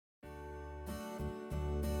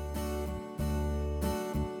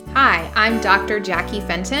Hi, I'm Dr. Jackie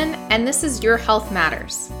Fenton, and this is Your Health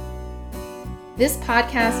Matters. This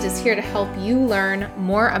podcast is here to help you learn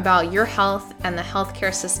more about your health and the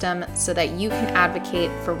healthcare system so that you can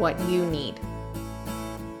advocate for what you need.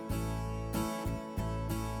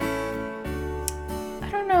 I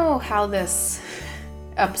don't know how this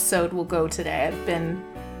episode will go today. I've been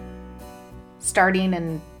starting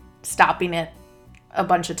and stopping it a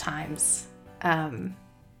bunch of times.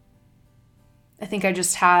 I think I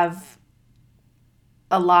just have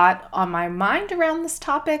a lot on my mind around this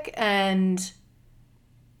topic, and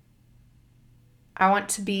I want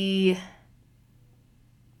to be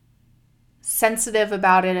sensitive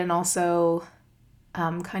about it and also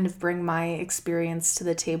kind of bring my experience to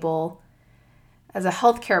the table as a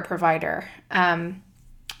healthcare provider.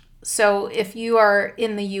 So if you are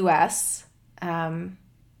in the US, and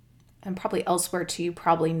probably elsewhere too, you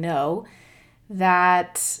probably know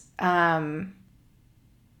that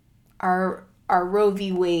our Roe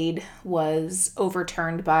v. Wade was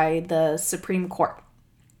overturned by the Supreme Court,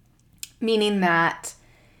 meaning that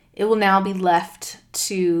it will now be left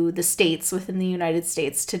to the states within the United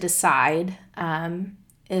States to decide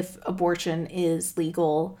if abortion is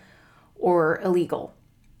legal or illegal.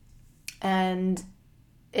 And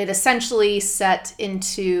it essentially set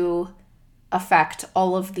into effect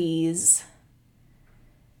all of these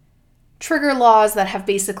trigger laws that have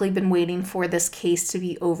basically been waiting for this case to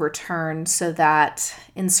be overturned so that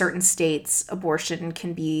in certain states abortion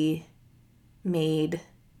can be made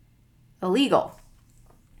illegal.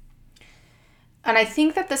 And I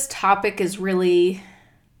think that this topic is really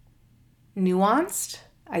nuanced.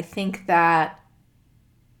 I think that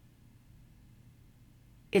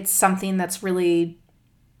it's something that's really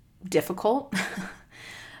difficult.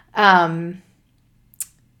 I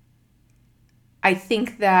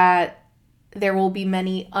think that there will be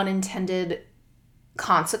many unintended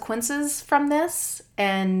consequences from this.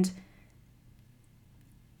 And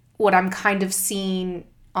what I'm kind of seeing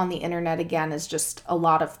on the internet again is just a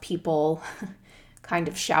lot of people kind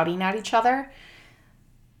of shouting at each other.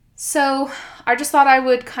 So I just thought I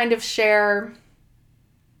would kind of share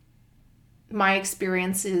my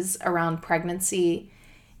experiences around pregnancy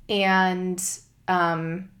and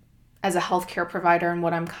as a healthcare provider and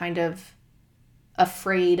what I'm kind of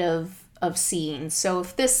afraid of seeing. So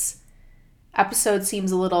if this episode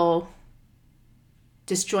seems a little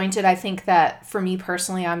disjointed, I think that for me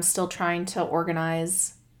personally, I'm still trying to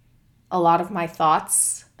organize a lot of my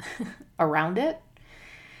thoughts around it.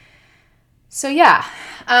 So yeah.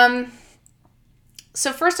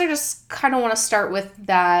 So first I just kind of want to start with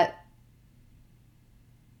that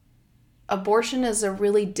abortion is a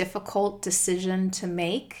really difficult decision to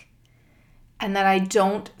make, and that I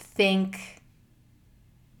don't think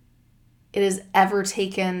it is ever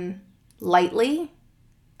taken lightly.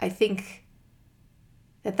 I think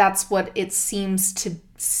that that's what it seems to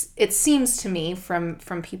me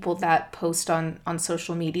from people that post on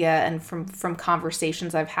social media and from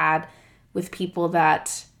conversations I've had with people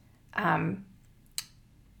that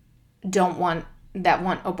want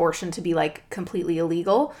abortion to be like completely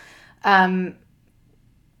illegal.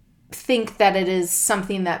 Think that it is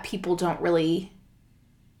something that people don't really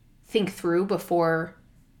think through before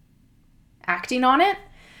acting on it.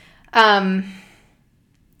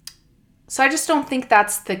 So I just don't think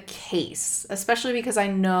that's the case, especially because I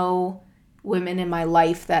know women in my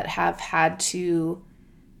life that have had to,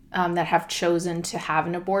 that have chosen to have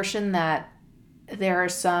an abortion, that there are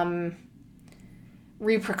some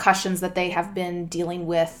repercussions that they have been dealing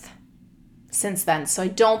with since then. So I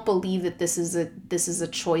don't believe that this is a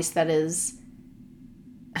choice that is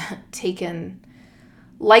taken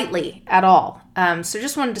lightly at all. So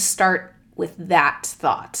just wanted to start with that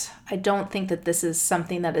thought. I don't think that this is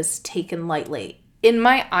something that is taken lightly. In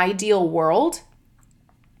my ideal world,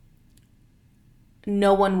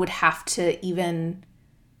 no one would have to even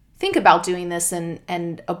think about doing this,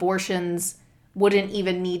 and abortions wouldn't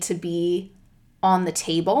even need to be on the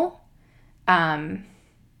table. Not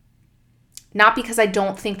because I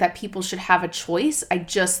don't think that people should have a choice. I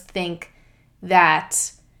just think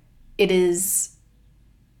that it is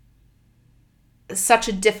such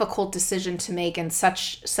a difficult decision to make and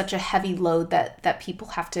such a heavy load that people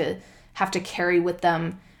have to carry with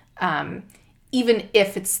them, even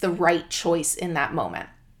if it's the right choice in that moment,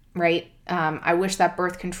 right? I wish that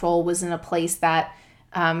birth control was in a place that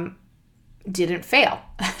didn't fail.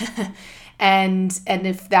 and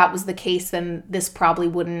if that was the case, then this probably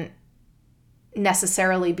wouldn't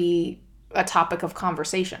necessarily be a topic of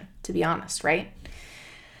conversation, to be honest, right?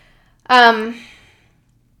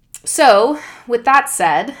 So with that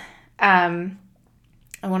said, I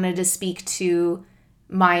wanted to speak to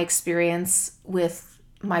my experience with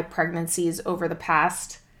my pregnancies over the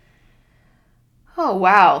past, oh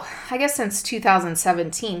wow, I guess since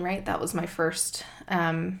 2017, right? That was my first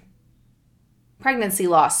pregnancy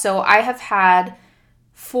loss. So I have had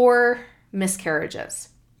 4 miscarriages,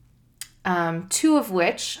 2 of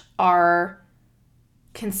which are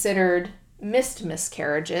considered missed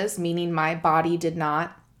miscarriages, meaning my body did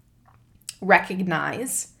not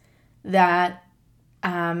recognize that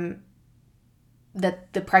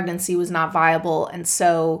that the pregnancy was not viable, and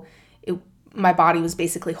so my body was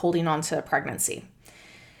basically holding on to a pregnancy.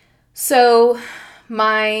 So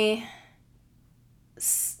my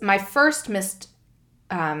first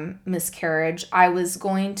miscarriage, I was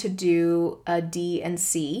going to do a D and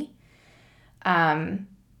C. And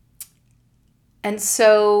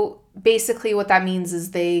so basically what that means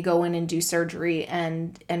is they go in and do surgery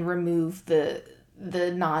and remove the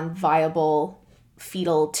non-viable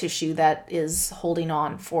fetal tissue that is holding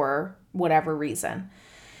on for whatever reason.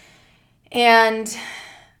 And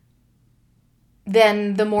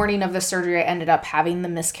then the morning of the surgery, I ended up having the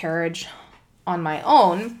miscarriage on my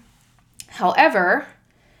own. However,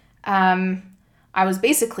 I was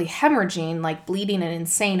basically hemorrhaging, like bleeding an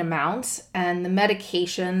insane amount, and the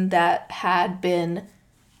medication that had been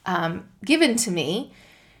given to me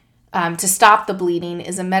to stop the bleeding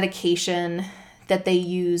is a medication that they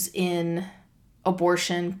use in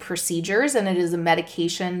abortion procedures, and it is a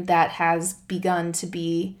medication that has begun to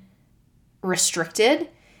be restricted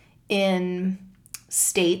in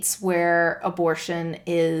states where abortion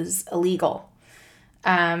is illegal.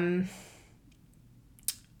 While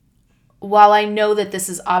I know that this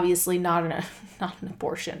is obviously not an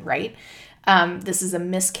abortion, right? This is a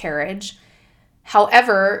miscarriage.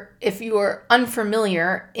 However, if you are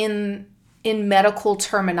unfamiliar in medical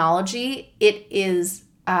terminology, it is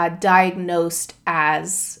diagnosed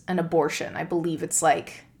as an abortion. I believe it's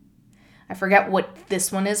like, I forget what this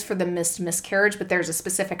one is for the missed miscarriage, but there's a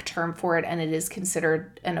specific term for it, and it is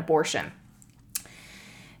considered an abortion.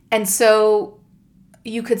 And so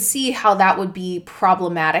you could see how that would be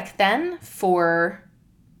problematic then for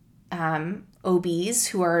OBs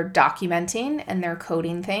who are documenting and they're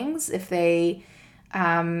coding things. If they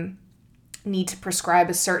need to prescribe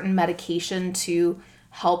a certain medication to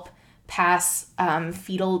help pass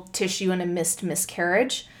fetal tissue in a missed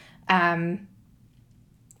miscarriage,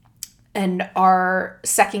 and are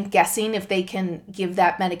second guessing if they can give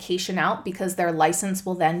that medication out because their license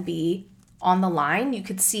will then be on the line, you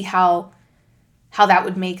could see how that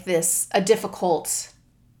would make this a difficult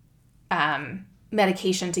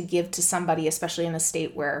medication to give to somebody, especially in a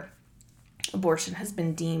state where abortion has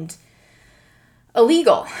been deemed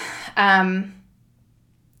illegal. And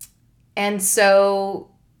so,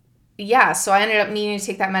 so I ended up needing to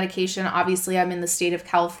take that medication. Obviously, I'm in the state of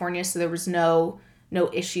California, so there was no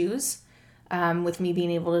issues with me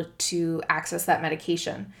being able to access that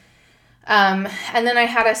medication. And then I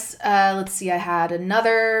had I had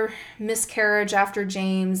another miscarriage after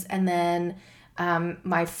James, and then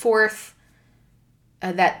my 4th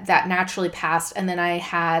that naturally passed, and then I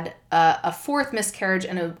had a 4th miscarriage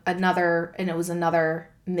and it was another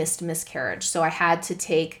missed miscarriage. So I had to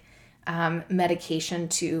take medication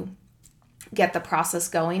to get the process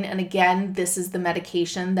going. And again, this is the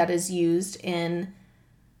medication that is used in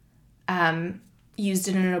an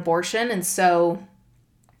abortion, and so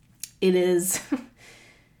it is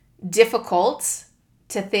difficult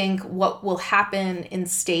to think what will happen in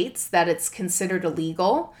states that it's considered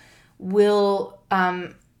illegal. Will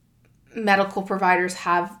medical providers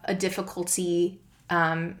have a difficulty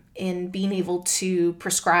in being able to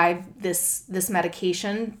prescribe this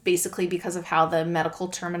medication, basically because of how the medical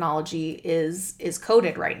terminology is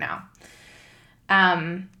coded right now?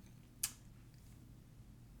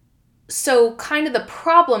 So kind of the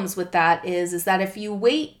problems with that is that if you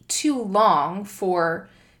wait too long for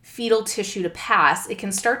fetal tissue to pass, it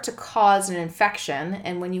can start to cause an infection.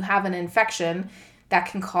 And when you have an infection, that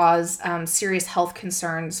can cause serious health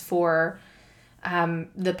concerns for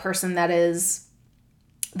the person that is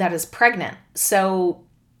pregnant. So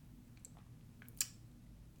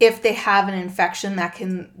if they have an infection, that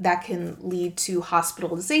can lead to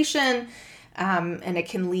hospitalization, and it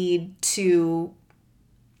can lead to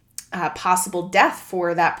possible death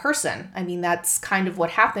for that person. I mean, that's kind of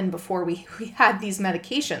what happened before we had these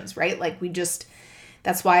medications, right? Like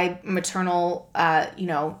that's why maternal,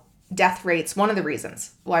 death rates, one of the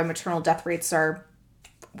reasons why maternal death rates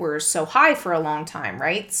were so high for a long time,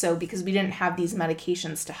 right? So because we didn't have these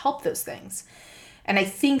medications to help those things. And I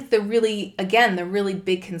think the really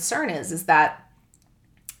big concern is that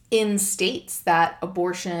in states that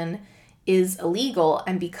abortion is illegal,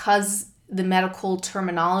 and because the medical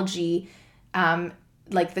terminology,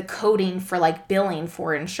 like the coding for like billing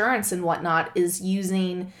for insurance and whatnot, is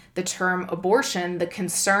using the term abortion. The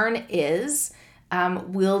concern is,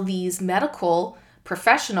 will these medical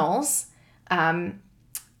professionals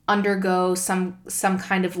undergo some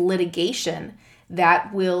kind of litigation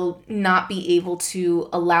that will not be able to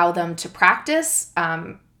allow them to practice,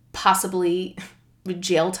 possibly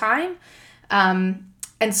jail time.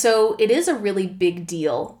 And so it is a really big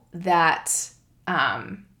deal that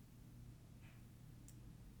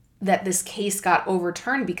that this case got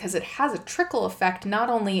overturned, because it has a trickle effect not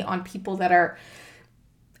only on people that are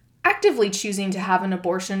actively choosing to have an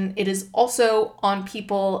abortion, it is also on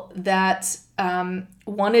people that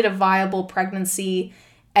wanted a viable pregnancy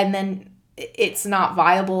and then it's not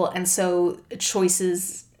viable, and so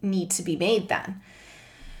choices need to be made then.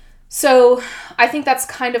 So I think that's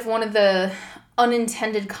kind of one of the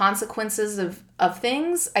unintended consequences of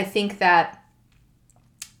things. I think that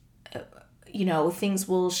things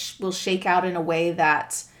will shake out in a way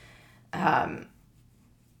that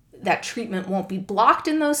that treatment won't be blocked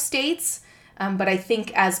in those states. But I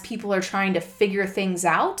think as people are trying to figure things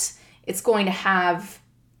out, it's going to have,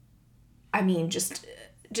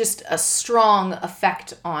 just a strong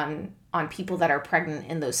effect on people that are pregnant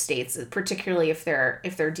in those states, particularly if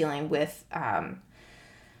they're dealing with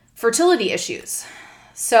fertility issues.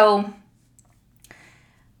 So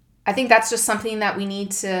I think that's just something that we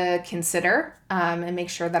need to consider, and make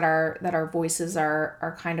sure that our voices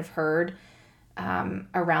are kind of heard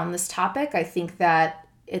around this topic. I think that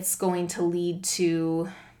it's going to lead to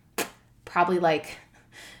probably like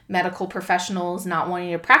medical professionals not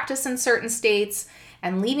wanting to practice in certain states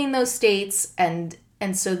and leaving those states. And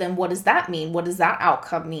so then what does that mean? What does that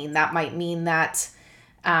outcome mean? That might mean that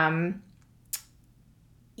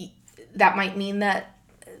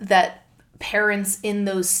that parents in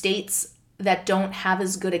those states that don't have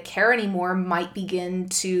as good a care anymore might begin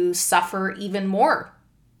to suffer even more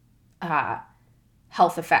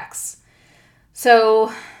health effects.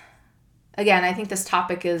 So again, I think this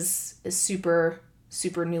topic is super,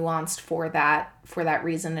 super nuanced for that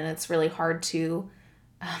reason, and it's really hard to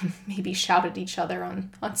maybe shout at each other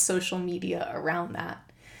on social media around that.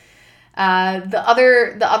 The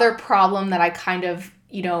other problem that I kind of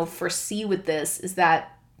foresee with this is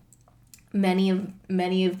that many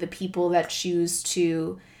of the people that choose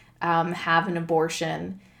to have an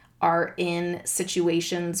abortion are in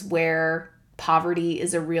situations where poverty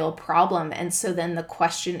is a real problem. And so then the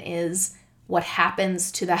question is, what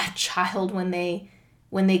happens to that child when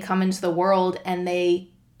they come into the world and they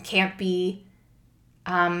can't be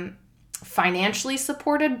financially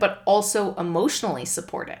supported, but also emotionally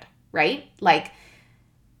supported, right? Like,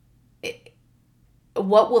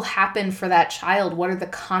 what will happen for that child? What are the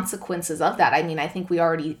consequences of that? I mean, I think we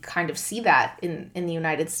already kind of see that in the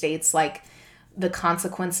United States, like the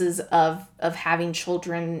consequences of having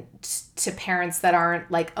children to parents that aren't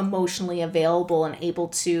like emotionally available and able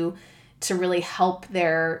to really help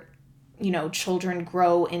their, children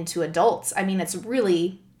grow into adults. I mean, it's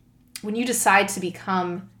really, when you decide to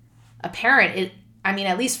become a parent,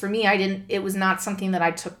 at least for me, it was not something that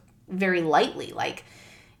I took very lightly. Like,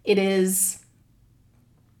 it is,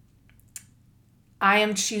 I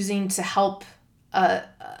am choosing to help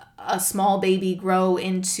a small baby grow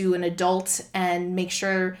into an adult and make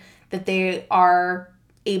sure that they are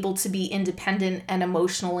able to be independent and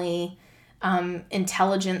emotionally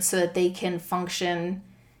intelligent so that they can function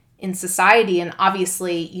in society. And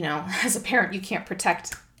obviously, as a parent, you can't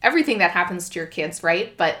protect everything that happens to your kids,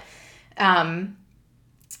 right? But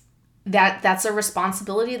that's a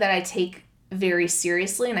responsibility that I take very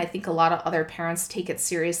seriously, and I think a lot of other parents take it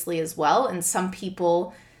seriously as well. And some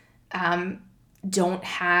people don't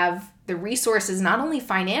have the resources, not only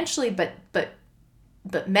financially but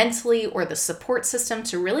mentally, or the support system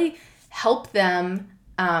to really help them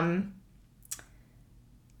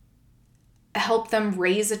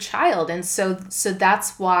raise a child. And so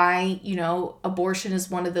that's why abortion is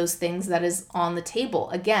one of those things that is on the table.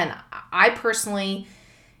 Again, I personally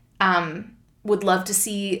would love to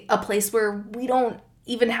see a place where we don't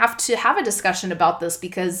even have to have a discussion about this,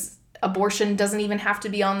 because abortion doesn't even have to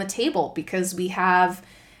be on the table, because we have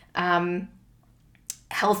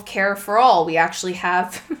health care for all. We actually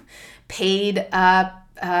have paid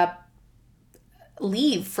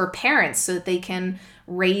leave for parents so that they can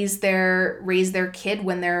raise their kid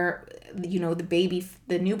when they're,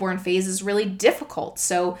 the newborn phase is really difficult.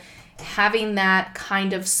 So having that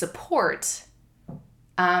kind of support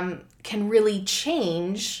can really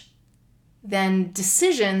change then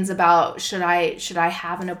decisions about should I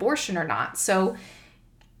have an abortion or not. So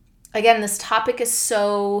again, this topic is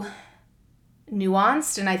so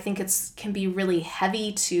nuanced, and I think can be really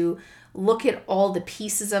heavy to look at all the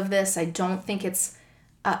pieces of this. I don't think it's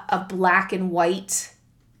a black and white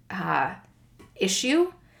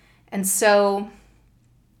issue. And so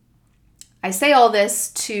I say all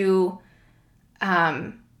this to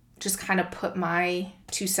just kind of put my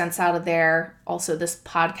 2 cents out of there. Also, this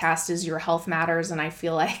podcast is Your Health Matters, and I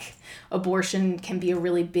feel like abortion can be a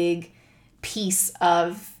really big piece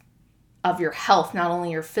of your health, not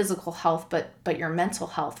only your physical health, but your mental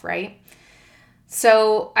health, right?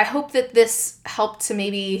 So I hope that this helped to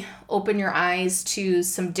maybe open your eyes to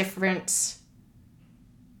some different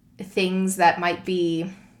things that might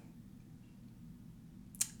be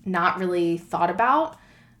not really thought about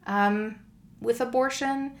with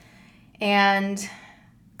abortion. And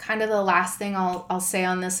kind of the last thing I'll say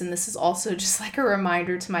on this, and this is also just like a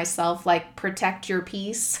reminder to myself, like, protect your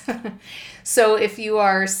peace. So if you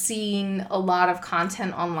are seeing a lot of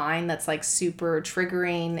content online that's like super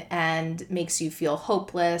triggering and makes you feel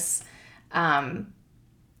hopeless,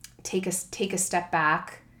 take a step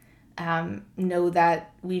back. Know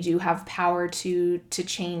that we do have power to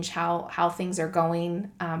change how things are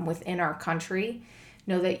going within our country.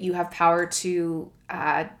 Know that you have power to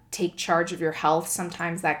take charge of your health.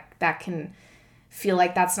 Sometimes that can feel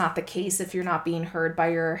like that's not the case if you're not being heard by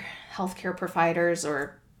your healthcare providers,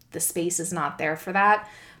 or the space is not there for that.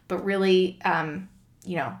 But really,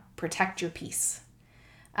 protect your peace.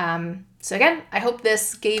 So again, I hope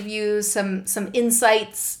this gave you some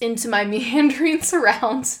insights into my meanderings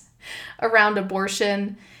around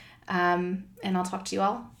abortion. And I'll talk to you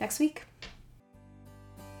all next week.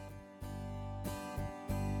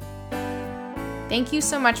 Thank you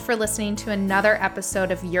so much for listening to another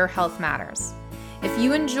episode of Your Health Matters. If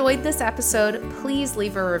you enjoyed this episode, please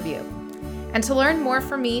leave a review. And to learn more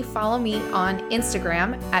from me, follow me on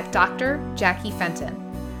Instagram at Dr. Jackie Fenton.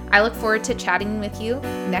 I look forward to chatting with you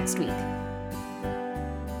next week.